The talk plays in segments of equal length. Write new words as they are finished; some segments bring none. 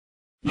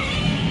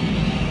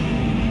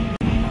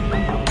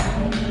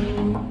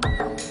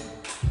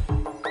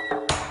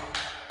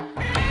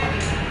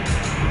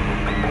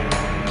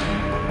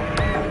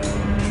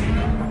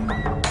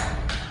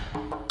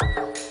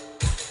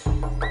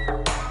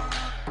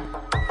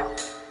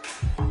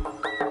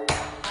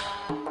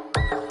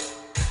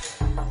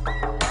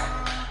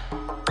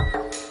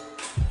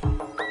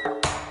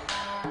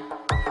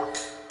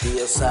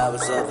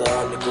Osiris of the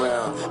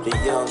underground, the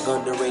young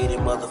underrated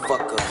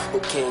motherfucker who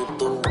came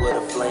through with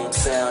a flame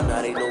sound.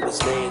 Now they know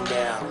his name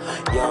now.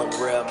 Young,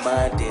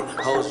 rare-minded,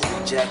 hoes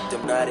reject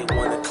him. Now they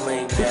wanna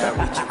claim now,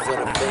 reaching for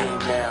the fame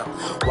now.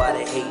 Why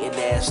they hating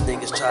ass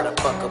niggas try to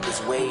fuck up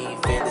his wave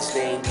and his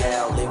name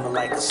now? Living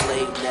like a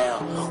slave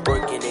now,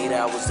 working 8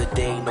 hours a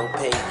day, no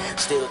pay.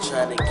 Still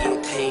trying to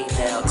get paid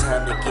now.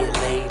 Time to get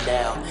laid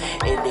now.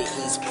 In the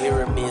East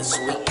Pyramid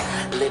Suite,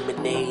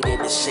 lemonade in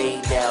the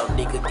shade now.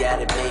 Nigga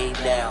got it made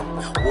now.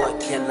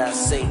 What can I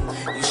say?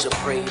 You should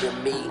pray to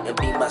me and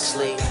be my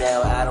slave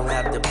now. I don't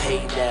have to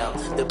pay now.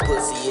 The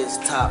pussy is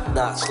top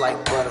notch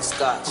like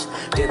butterscotch.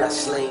 Then I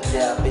slay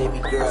now. Baby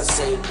girl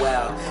say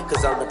wow,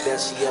 cause I'm the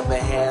best she ever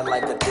had,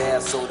 like a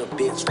dad, so the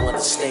bitch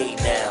wanna stay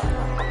now.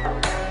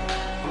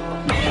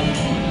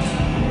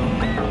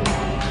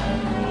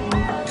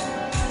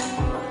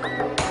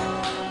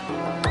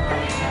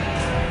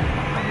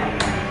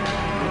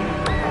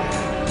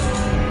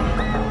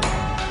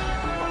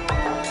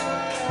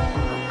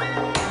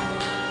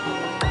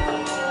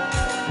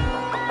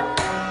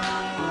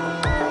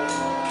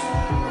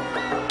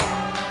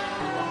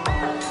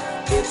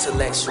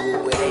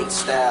 Intellectual with 8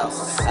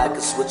 styles. I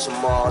can switch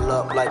them all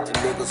up like the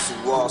niggas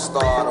who all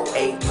starred on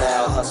 8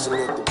 Mile,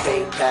 hustling through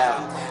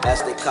PayPal.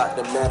 As they caught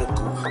the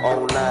medical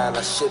online,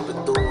 I ship it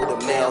through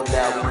the mail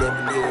now. We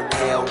living here in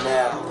hell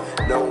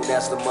now, known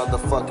as the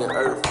motherfucking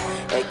earth,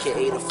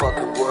 aka the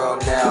fucking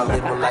world now.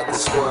 Living like a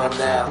squirrel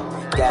now.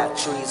 Got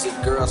trees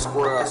and girl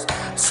squirrels,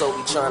 so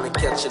we tryna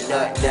catch a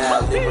nut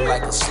now. Living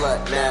like a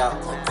slut now,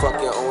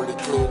 fucking only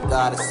clean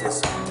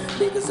goddesses.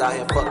 Niggas out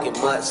here fucking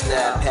mutts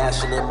now,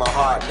 passion in my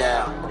heart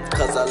now,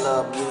 cause I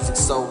love music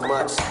so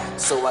much.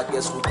 So I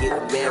guess we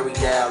getting married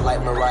now,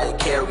 like Mariah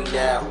Carey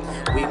now.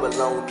 We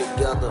belong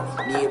together,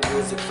 me and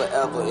music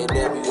forever, in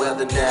every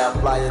weather now.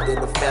 Flyer than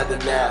a feather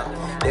now.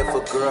 If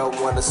a girl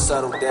wanna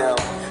settle down,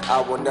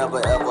 I will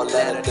never ever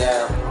let her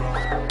down.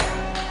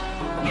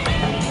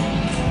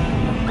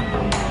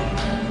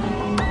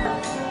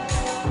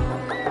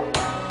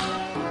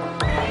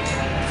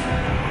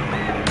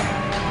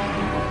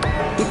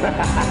 Ha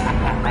ha ha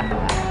ha.